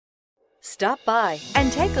Stop by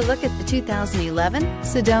and take a look at the 2011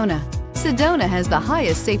 Sedona. Sedona has the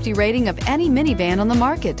highest safety rating of any minivan on the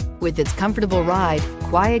market. With its comfortable ride,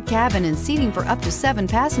 quiet cabin, and seating for up to 7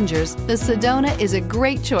 passengers, the Sedona is a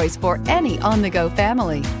great choice for any on-the-go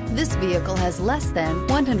family. This vehicle has less than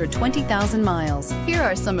 120,000 miles. Here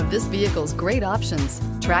are some of this vehicle's great options: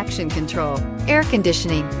 traction control, air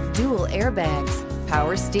conditioning, dual airbags,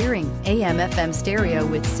 power steering, AM/FM stereo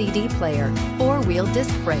with CD player, 4-wheel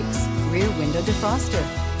disc brakes, rear window defroster,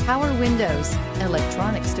 power windows,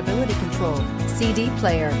 electronic stability control, CD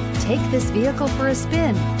player. Take this vehicle for a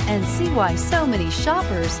spin and see why so many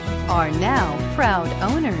shoppers are now proud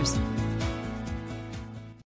owners.